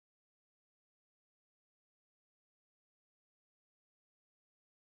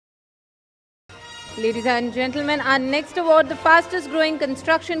Ladies and gentlemen, our next award, the fastest growing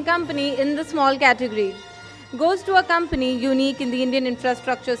construction company in the small category, goes to a company unique in the Indian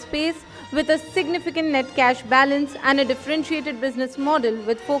infrastructure space with a significant net cash balance and a differentiated business model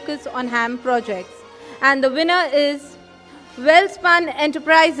with focus on HAM projects. And the winner is Welspun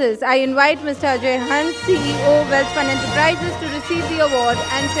Enterprises. I invite Mr. Ajay Hunt, CEO Welspun Enterprises, to receive the award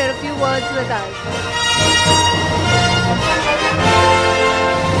and share a few words with us.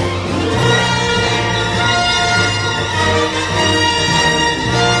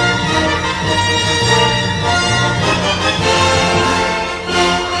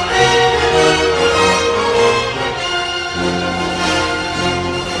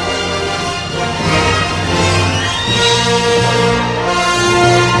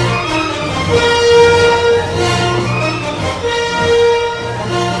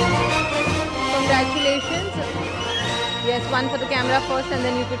 Congratulations. Yes, one for the camera first and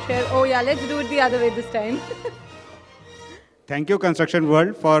then you could share. Oh yeah, let's do it the other way this time. Thank you, Construction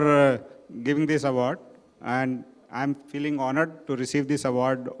World, for giving this award. And I'm feeling honored to receive this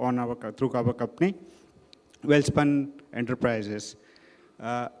award on through our company, Welspun Enterprises.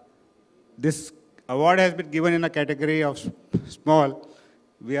 This award has been given in a category of small.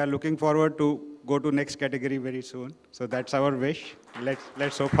 We are looking forward to go to next category very soon. So that's our wish.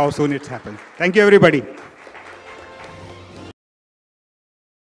 Let's hope how soon it happens. Thank you, everybody.